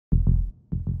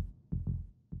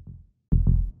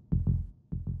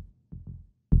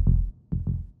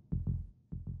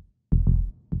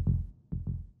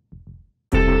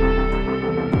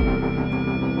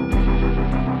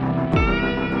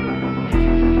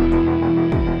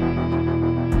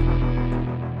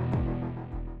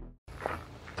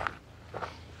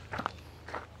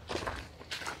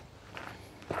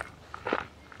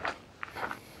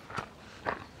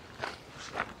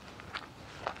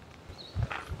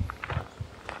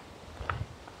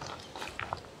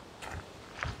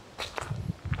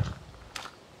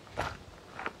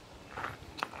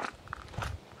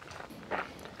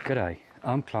G'day,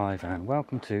 I'm Clive and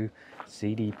welcome to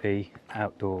PTT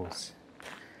Outdoors.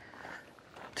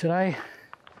 Today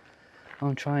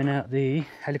I'm trying out the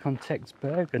Helikon Tex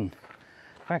Bergen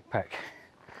backpack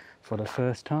for the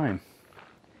first time.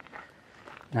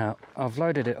 Now I've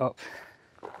loaded it up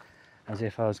as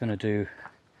if I was going to do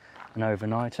an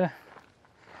overnighter.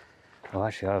 Well,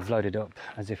 actually I've loaded it up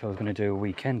as if I was going to do a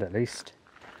weekend at least,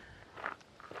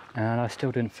 and I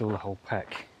still didn't fill the whole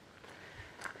pack.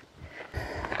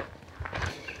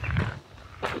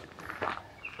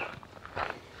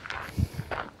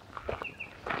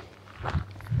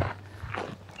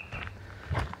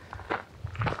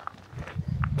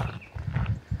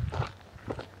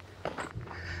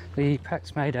 The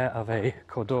pack's made out of a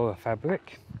Cordura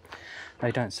fabric.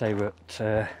 They don't say what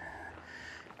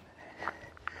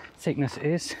thickness it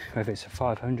is, whether it's a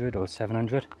 500 or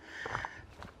 700,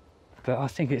 but I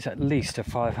think it's at least a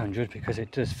 500 because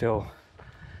it does feel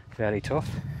fairly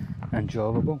tough and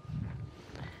durable.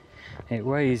 It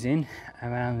weighs in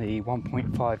around the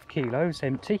 1.5 kilos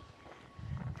empty.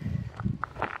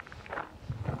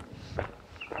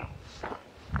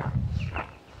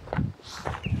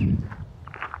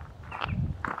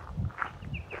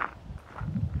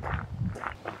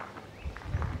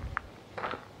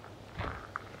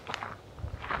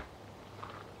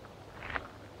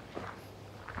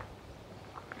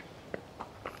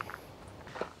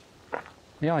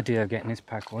 The idea of getting this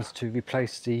pack was to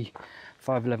replace the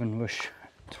 511 Rush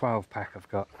 12 pack I've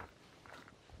got.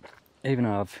 Even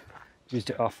though I've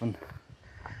used it often,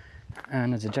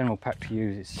 and as a general pack to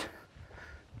use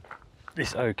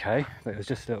it's okay, but it was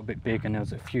just a little bit big and there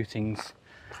was a few things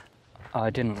I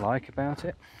didn't like about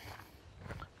it,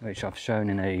 which I've shown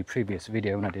in a previous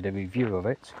video when I did a review of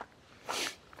it.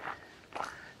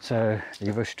 So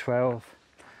the Rush 12,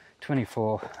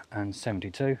 24 and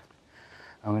 72.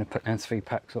 I'm going to put them 3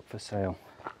 packs up for sale.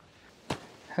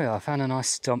 Here, I found a nice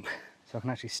stump so I can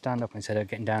actually stand up instead of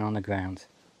getting down on the ground.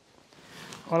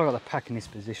 While I've got the pack in this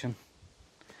position,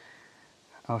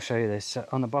 I'll show you this.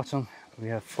 On the bottom we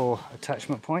have 4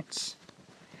 attachment points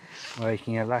where you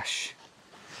can lash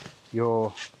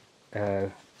your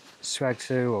swag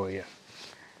to or your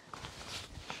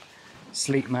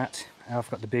sleep mat. I've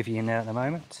got the bivvy in there at the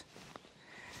moment.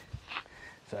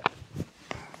 So,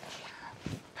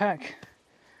 pack,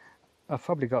 I've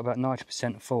probably got about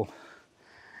 90% full,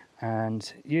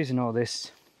 and using all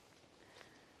this,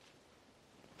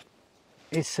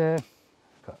 it's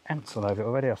got ants all over it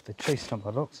already off the tree stump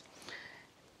by looks.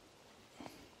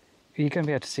 You're going to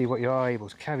be able to see what you are able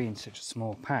to carry in such a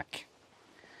small pack.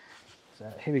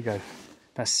 So here we go,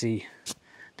 that's the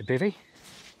bivvy.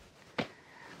 And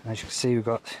as you can see, we've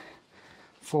got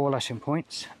 4 lashing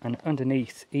points, and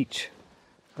underneath each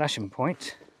lashing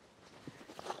point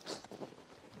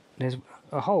there's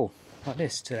a hole like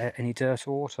this to let any dirt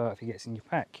or water out if it gets in your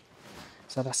pack.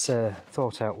 So that's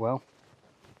thought out well.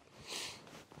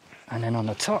 And then on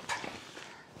the top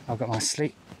I've got my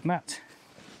sleep mat.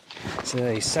 It's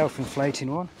a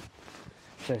self-inflating one,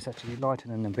 so it's actually lighter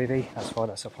than the bivvy, that's why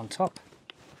that's up on top.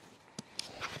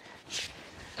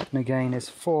 And again, there's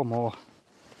 4 more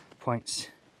points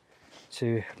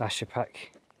to lash your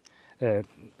pack,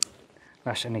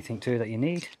 lash anything to that you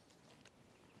need.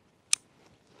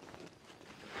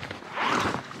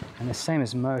 And the same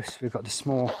as most, we've got the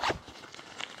small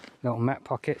little mat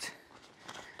pocket,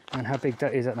 and how big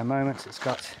that is at the moment, it's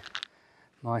got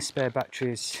my spare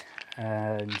batteries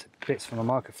and bits from a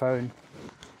microphone,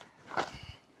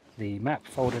 the map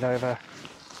folded over,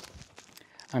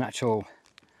 an actual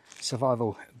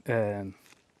survival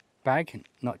bag,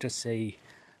 not just a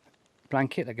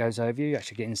blanket that goes over you. You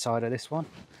actually get inside of this one.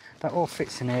 That all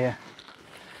fits in here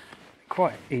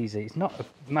quite easy. It's not a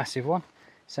massive one,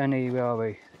 it's only, where are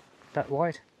we, that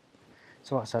wide.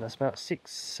 So what's that, that's about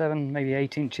 6, 7, maybe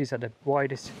 8 inches at the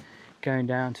widest, going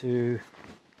down to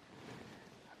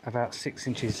about 6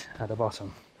 inches at the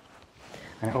bottom.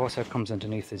 And it also comes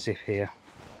underneath the zip here.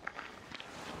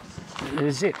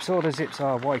 The zips, all the zips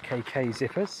are YKK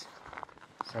zippers,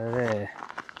 so they're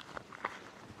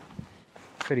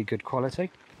pretty good quality.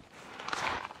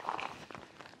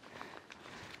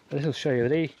 But this will show you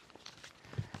if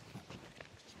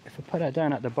I put that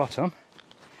down at the bottom,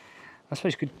 I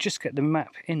suppose you could just get the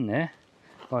map in there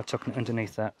by tucking it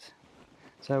underneath that.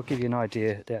 So I'll give you an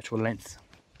idea of the actual length.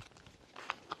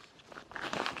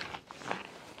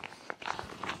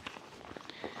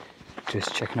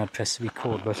 Just checking I'd press the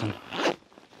record button.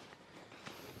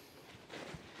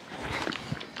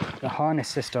 The harness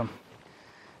system.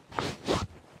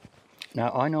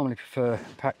 Now I normally prefer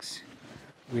packs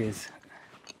with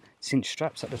cinch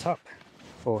straps at the top,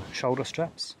 or shoulder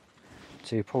straps.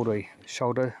 to pull the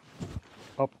shoulder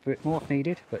up a bit more if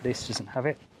needed, but this doesn't have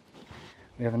it.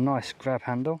 We have a nice grab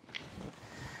handle.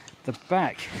 The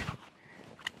back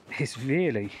is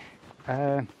really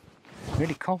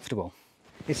comfortable.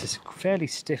 It's a fairly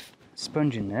stiff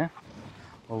sponge in there,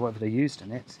 or whatever they used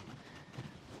in it,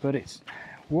 but it's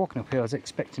walking up here I was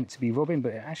expecting it to be rubbing,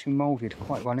 but it actually moulded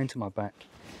quite well into my back.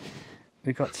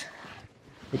 We cut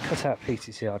out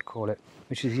PTT, I'd call it,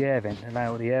 which is the air vent,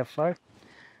 allow the airflow.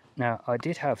 Now I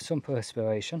did have some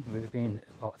perspiration, we've been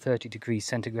about 30 degrees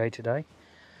centigrade today,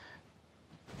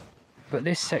 but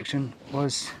this section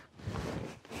was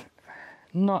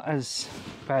not as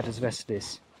bad as the rest of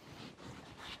this.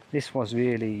 This was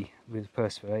really with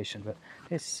perspiration, but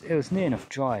it was near enough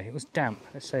dry. It was damp,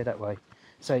 let's say it that way.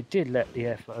 So it did let the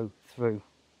airflow through.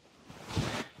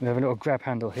 We have a little grab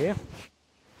handle here.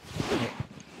 It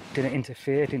didn't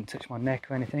interfere, didn't touch my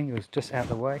neck or anything. It was just out of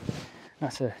the way.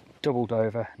 That's a doubled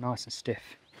over, nice and stiff.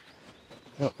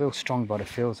 Real strong by the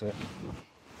feels of it.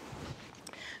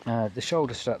 The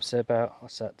shoulder straps are about,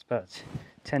 what's that? About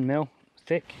 10 mil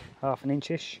thick, half an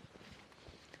inchish.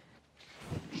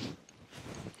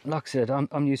 Like I said,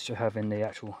 I'm used to having the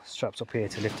actual straps up here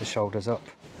to lift the shoulders up.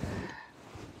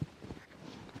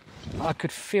 I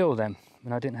could feel them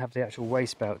when I didn't have the actual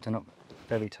waist belt done up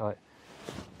very tight,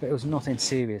 but it was nothing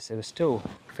serious. It was still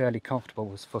fairly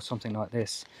comfortable for something like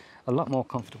this. A lot more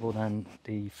comfortable than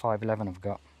the 511 I've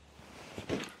got.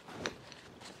 And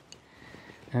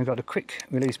we've got the quick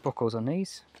release buckles on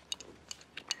these.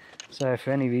 So if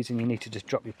for any reason you need to just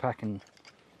drop your pack and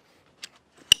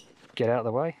get out of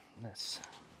the way,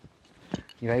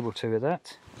 you're able to with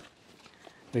that.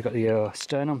 We've got the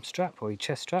sternum strap or your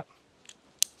chest strap,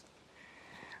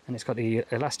 and it's got the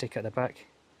elastic at the back,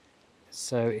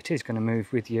 so it is going to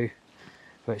move with you,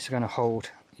 but it's going to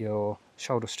hold your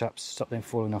shoulder straps, stop them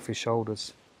falling off your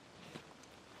shoulders.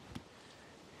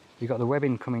 You've got the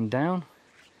webbing coming down,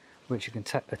 which you can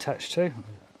attach to.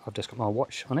 I've just got my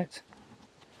watch on it.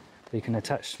 But you can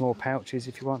attach small pouches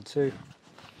if you want to,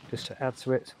 just to add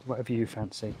to it, whatever you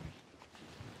fancy.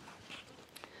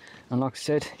 And like I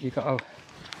said, you've got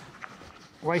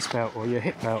a waist belt or your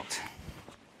hip belt.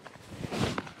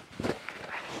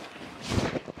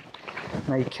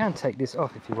 Now you can take this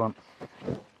off if you want,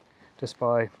 just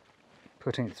by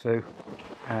putting it through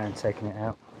and taking it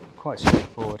out. Quite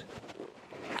straightforward.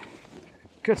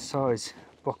 Good size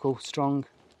buckle, strong.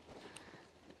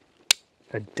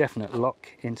 A definite lock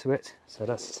into it, so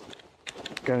that's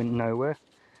going nowhere.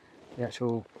 The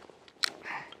actual,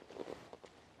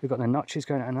 we've got the notches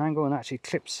going at an angle and actually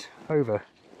clips over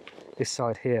this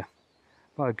side here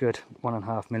by a good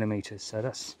 1.5 millimeters. So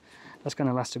that's going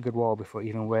to last a good while before it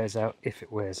even wears out, if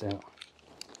it wears out.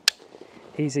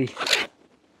 Easy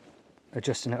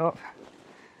adjusting it up,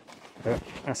 but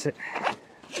that's it.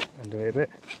 Undo it a bit,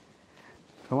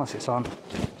 but once it's on,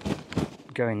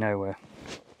 going nowhere.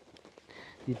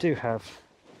 You do have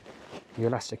your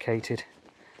elasticated,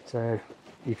 so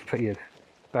you can put your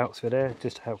belts through there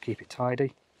just to help keep it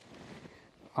tidy.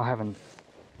 I haven't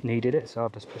needed it, so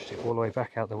I've just pushed it all the way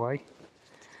back out the way,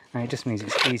 and it just means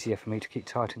it's easier for me to keep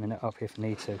tightening it up if I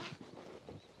need to.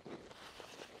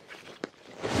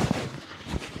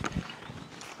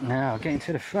 Now getting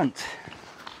to the front,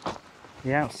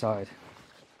 the outside,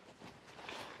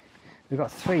 we've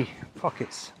got 3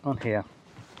 pockets on here.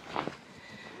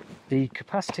 The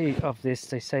capacity of this,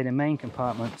 they say the main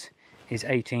compartment is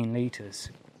 18 litres.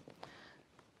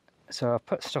 So I've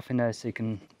put stuff in there so you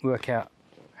can work out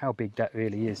how big that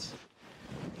really is.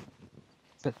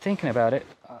 But thinking about it,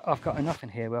 I've got enough in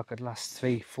here where I could last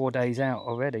 3-4 days out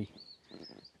already.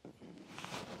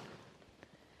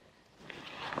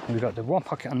 And we've got the one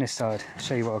pocket on this side. I'll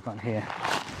show you what I've got in here.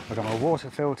 I've got my water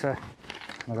filter,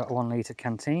 I've got a 1 litre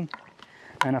canteen,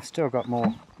 and I've still got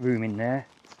more room in there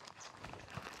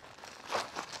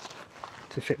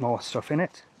to fit more stuff in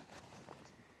it.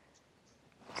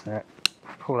 So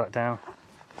pull that down.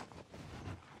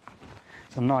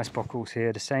 Some nice buckles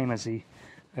here, the same as the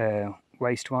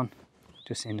waist one,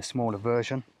 just in a smaller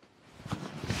version.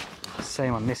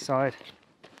 Same on this side.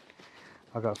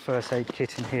 I've got a first aid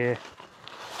kit in here,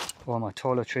 all my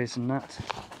toiletries and that.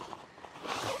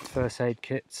 First aid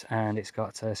kits, and it's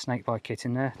got a snake bite kit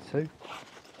in there too.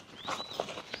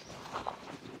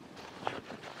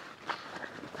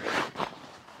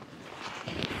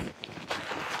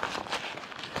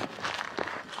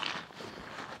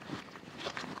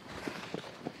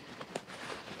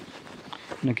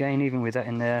 And again, even with that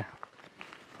in there,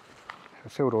 I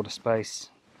filled all the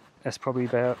space. That's probably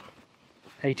about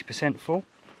 80% full.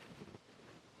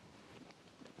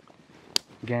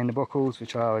 Again, the buckles,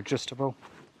 which are adjustable.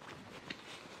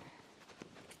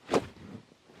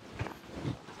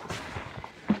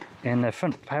 In the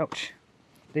front pouch,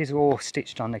 these are all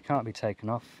stitched on, they can't be taken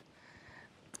off.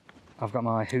 I've got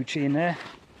my hoochie in there,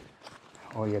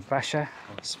 or your basher,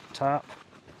 or tarp,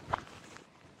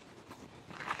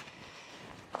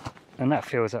 and that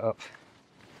fills it up.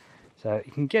 So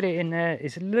you can get it in there.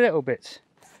 It's a little bit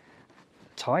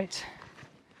tight,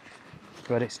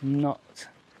 but it's not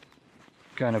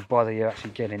going to bother you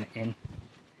actually getting it in.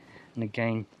 And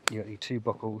again, you've got your 2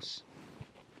 buckles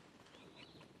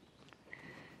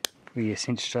with your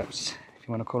cinch straps, if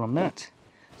you want to call them that,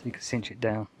 so you can cinch it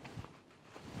down.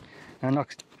 And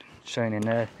like shown in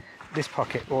there, this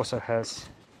pocket also has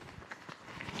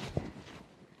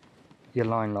your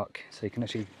line lock, so you can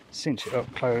actually cinch it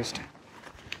up closed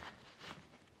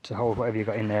to hold whatever you've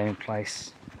got in there in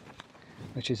place,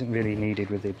 which isn't really needed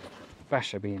with the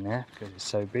basher being there because it's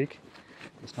so big.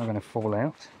 It's not going to fall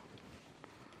out.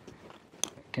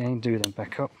 Again, do them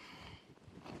back up.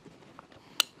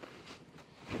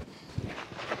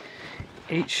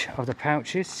 Each of the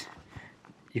pouches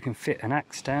you can fit an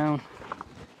axe down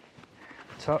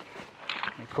the top.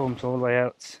 It comes all the way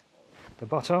out the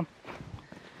bottom.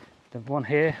 The one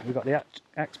here, we've got the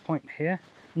axe point here,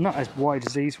 not as wide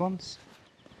as these ones,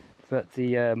 but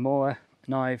the more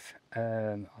knife,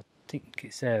 I think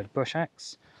it's a bush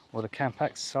axe or the camp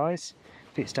axe size,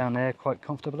 fits down there quite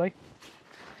comfortably.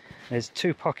 There's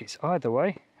 2 pockets either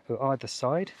way, or either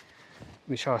side,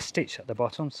 which are stitched at the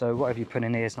bottom, so whatever you put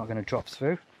in here is not going to drop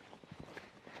through.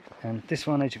 And this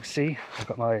one, as you can see, I've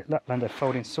got my Laplander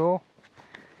folding saw,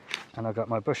 and I've got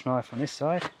my bush knife on this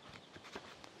side.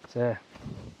 So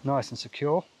nice and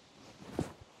secure.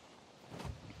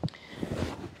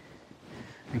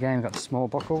 Again, we've got the small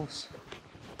buckles.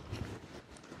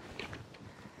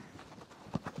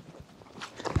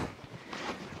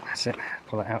 That's it,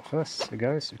 pull that out first, there it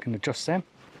goes, we can adjust them.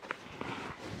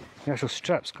 The actual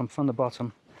straps come from the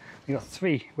bottom. You've got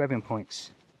 3 webbing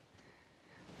points,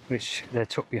 which they're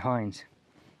tucked behind.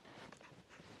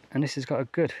 And this has got a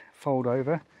good fold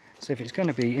over, so if it's going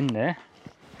to be in there,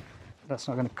 that's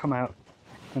not going to come out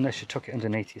unless you tuck it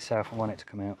underneath yourself and want it to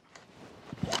come out.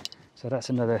 So that's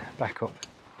another backup.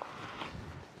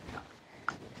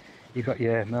 You've got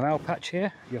your morale patch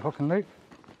here, your hook and loop,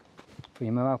 for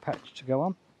your morale patch to go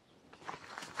on.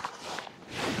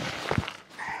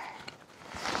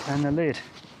 And the lid,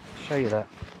 I'll show you that.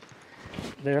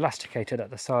 They're elasticated at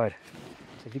the side,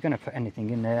 so if you're going to put anything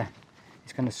in there,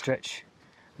 it's going to stretch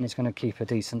and it's going to keep a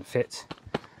decent fit,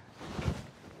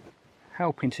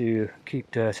 helping to keep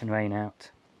dirt and rain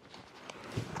out.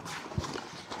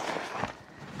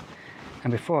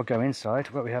 And before I go inside,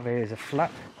 what we have here is a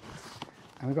flap,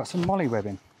 and we've got some molly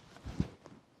webbing.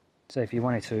 So if you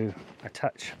wanted to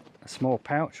attach a small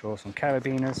pouch or some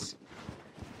carabiners,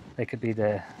 they could be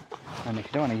there. And if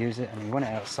you don't want to use it and you want it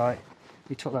outside,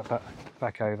 you tuck that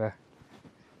back over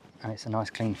and it's a nice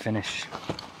clean finish.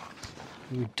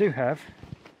 What we do have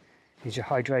is your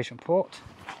hydration port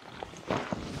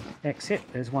exit.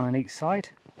 There's one on each side.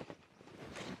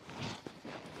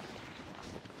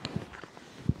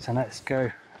 So let's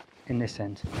go in this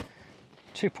end.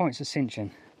 2 points of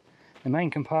cinching. The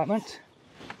main compartment,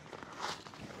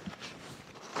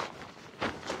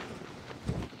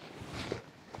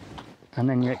 and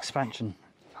then your expansion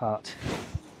part.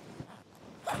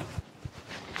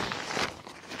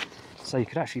 So you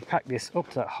could actually pack this up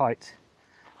to that height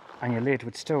and your lid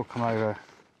would still come over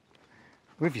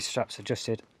with your straps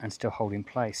adjusted and still hold in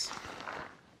place.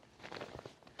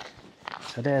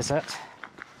 So there's that.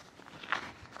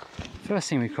 First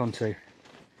thing we come to,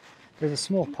 there's a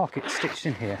small pocket stitched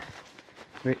in here,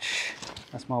 which,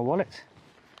 that's my wallet.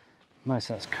 Most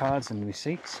of that's cards and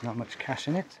receipts, not much cash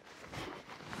in it.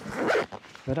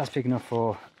 But that's big enough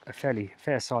for a fairly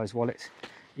fair size wallet.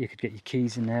 You could get your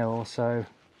keys in there also.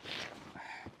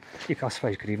 I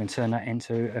suppose you could even turn that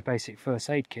into a basic first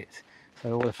aid kit.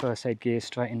 So all the first aid gear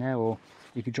straight in there, or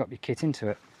you could drop your kit into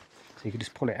it. So you could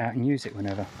just pull it out and use it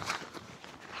whenever.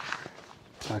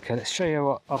 Okay, let's show you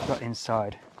what I've got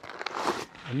inside.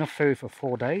 Enough food for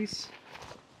 4 days.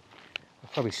 I'll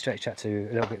probably stretch that to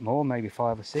a little bit more, maybe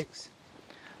 5 or 6.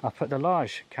 I've put the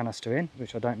large canister in,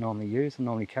 which I don't normally use. I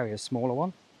normally carry a smaller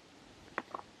one.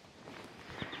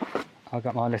 I've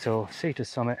got my little Sea to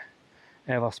Summit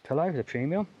Aeros pillow, the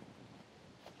premium.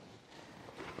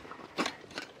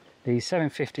 The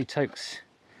 750 Toaks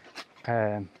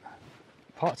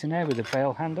parts in there with the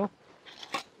bail handle.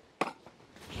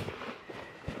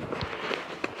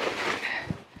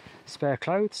 Spare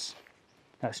clothes,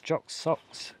 that's jocks,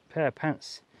 socks, pair of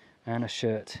pants and a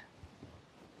shirt.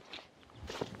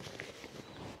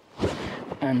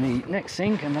 And the next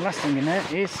thing and the last thing in there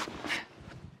is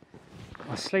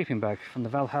my sleeping bag from the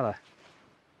Valhalla.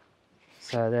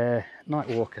 So they're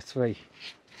Nightwalker 3.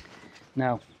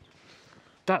 Now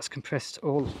that's compressed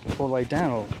all the way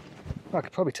down, or I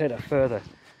could probably take that further,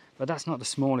 but that's not the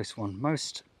smallest one.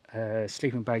 Most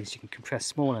sleeping bags you can compress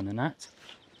smaller than that.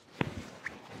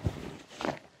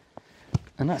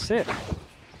 And that's it.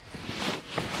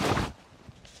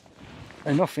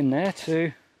 Enough in there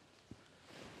to,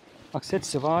 like I said,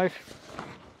 survive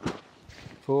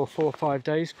for 4 or 5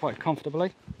 days quite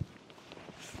comfortably.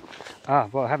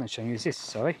 What I haven't shown you is this,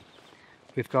 sorry.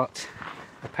 We've got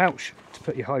a pouch to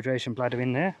put your hydration bladder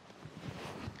in there.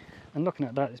 And looking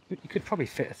at that, you could probably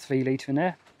fit a 3 litre in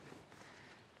there.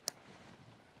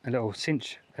 A little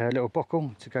cinch, a little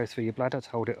buckle to go through your bladder to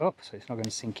hold it up so it's not going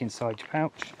to sink inside your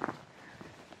pouch.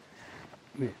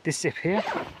 This zip here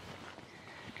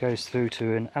goes through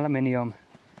to an aluminium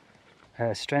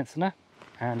strengthener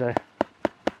and a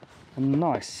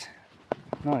nice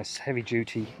heavy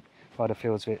duty, by the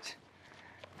feels of it,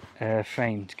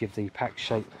 frame to give the pack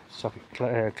shape, stop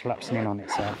it collapsing in on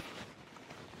itself.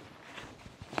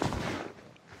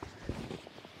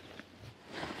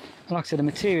 And like I said, the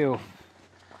material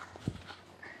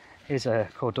is a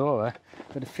Cordura,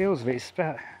 but the feels of it is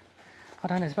about, I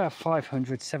don't know, it's about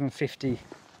 500, 750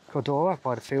 Cordura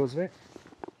by the feels of it.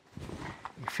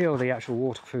 You feel the actual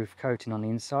waterproof coating on the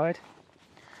inside.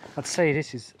 I'd say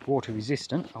this is water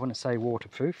resistant. I wouldn't say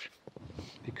waterproof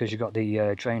because you've got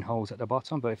the drain holes at the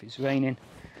bottom, but if it's raining,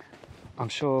 I'm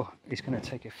sure it's going to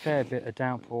take a fair bit of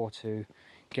downpour to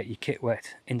get your kit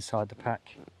wet inside the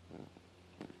pack.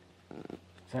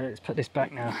 So let's put this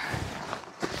back now.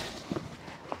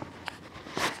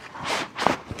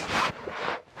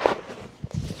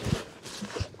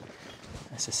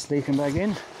 That's a sleeping bag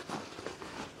in.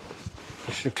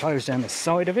 I should close down the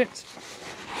side of it.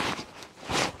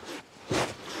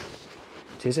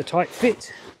 It is a tight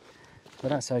fit, but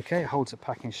that's okay, it holds the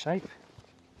pack in shape.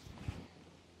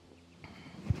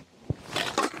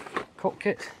 Cook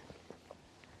kit,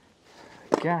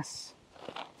 gas,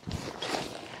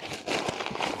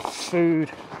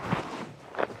 food,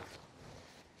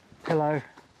 pillow,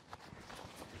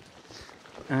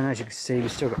 and as you can see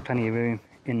we've still got plenty of room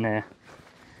in there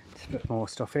to put more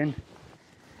stuff in.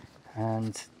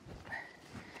 And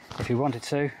if you wanted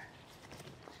to,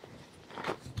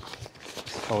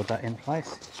 just hold that in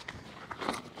place.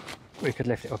 We could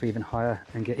lift it up even higher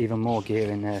and get even more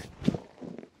gear in there.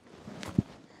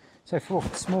 So for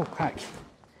a small pack,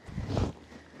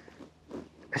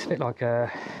 it's a bit like a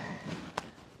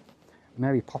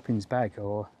Mary Poppins bag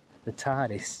or the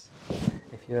TARDIS,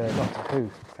 if you're a Doctor Who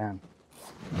fan.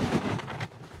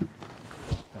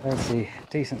 But there's the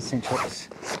decent cinch ups.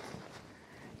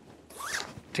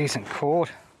 Decent cord,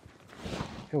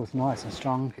 feels nice and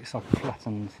strong. It's like a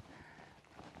flattened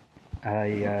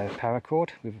paracord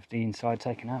with the inside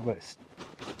taken out, but it's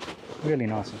really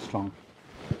nice and strong.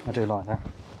 I do like that.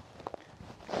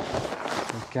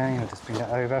 Again, I'll just bring that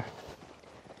over.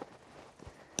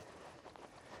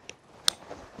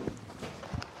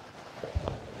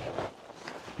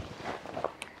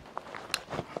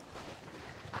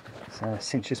 So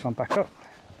cinch this one back up,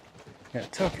 get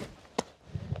it tucked.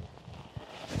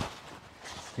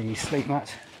 The sleep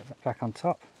mat back on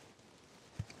top.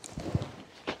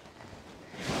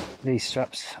 These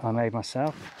straps I made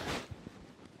myself.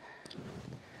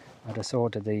 I just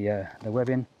ordered the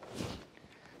webbing,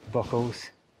 the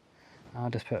buckles. I'll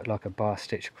just put like a bar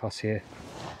stitch across here,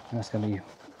 and that's going to be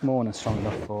more than strong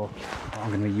enough for what I'm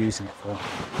going to be using it for.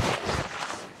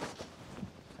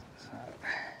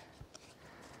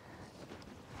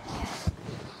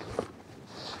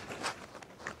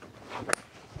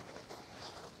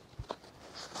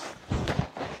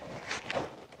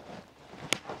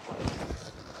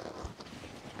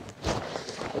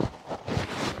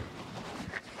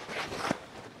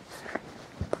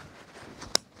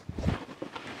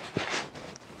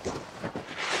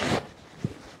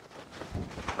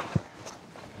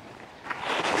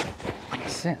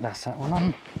 That's that one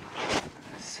on.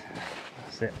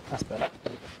 That's it, that's better.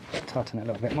 Tighten it a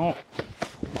little bit more.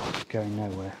 Going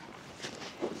nowhere.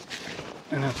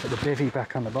 And I'll put the bivvy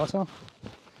back on the bottom.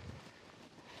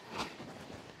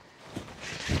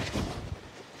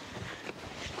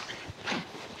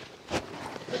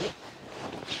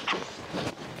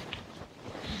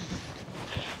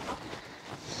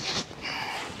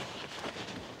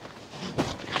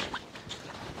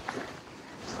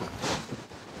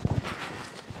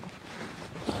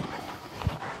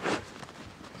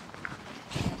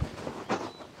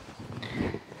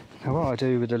 Now what I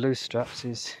do with the loose straps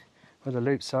is, where the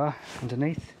loops are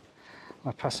underneath,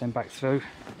 I pass them back through.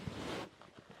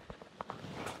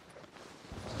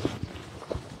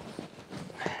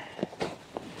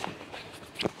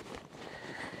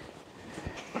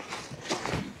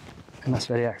 and that's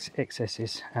where the excess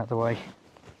is, out the way,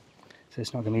 so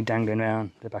it's not going to be dangling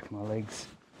around the back of my legs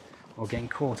or getting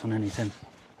caught on anything.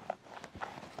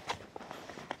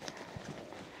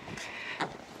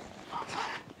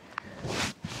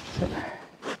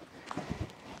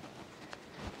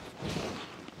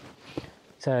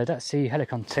 So that's the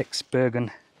Helikon Tex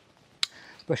Bergen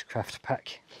Bushcraft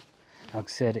pack. Like I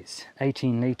said, it's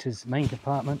 18 litres main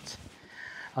compartment.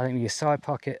 I think with your side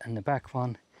pocket and the back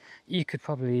one, you could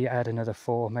probably add another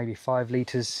 4, maybe 5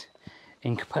 litres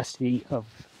in capacity of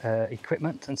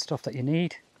equipment and stuff that you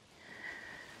need.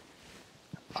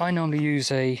 I normally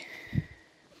use a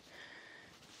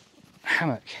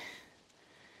hammock,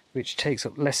 which takes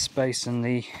up less space than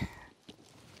the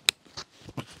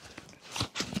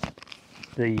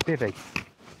bivvy.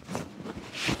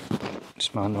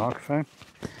 Just mind the microphone.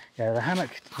 Yeah, the hammock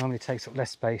normally takes up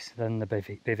less space than the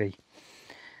bivvy.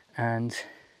 And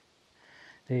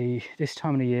this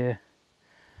time of the year,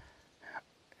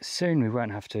 soon we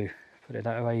won't have to, put it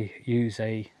that way, use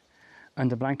a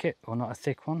under blanket, or not a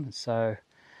thick one. So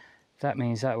that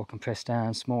means that will compress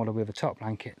down smaller with a top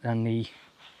blanket than the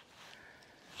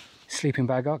sleeping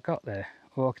bag I got there.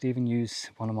 Or I could even use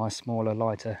one of my smaller,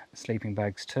 lighter sleeping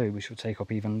bags too, which will take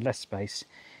up even less space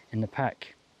in the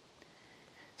pack.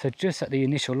 So just at the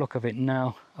initial look of it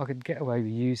now, I could get away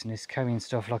with using this, carrying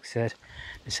stuff, like I said,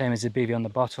 the same as the bivvy on the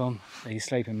bottom, the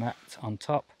sleeping mat on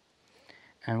top,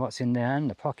 and what's in there and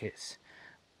the pockets.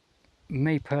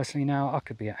 Me personally now, I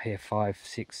could be out here 5,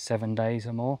 6, 7 days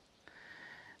or more.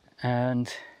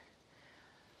 And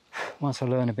once I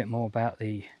learn a bit more about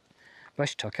the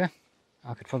bush tucker,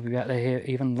 I could probably be out there here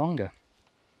even longer.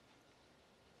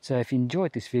 So if you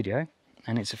enjoyed this video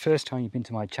and it's the first time you've been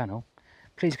to my channel,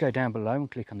 please go down below and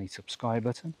click on the subscribe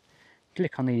button.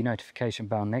 Click on the notification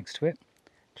bell next to it.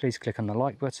 Please click on the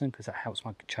like button because that helps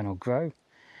my channel grow.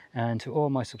 And to all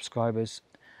my subscribers,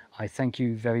 I thank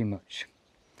you very much.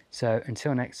 So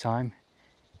until next time,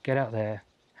 get out there,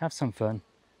 have some fun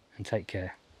and take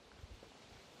care.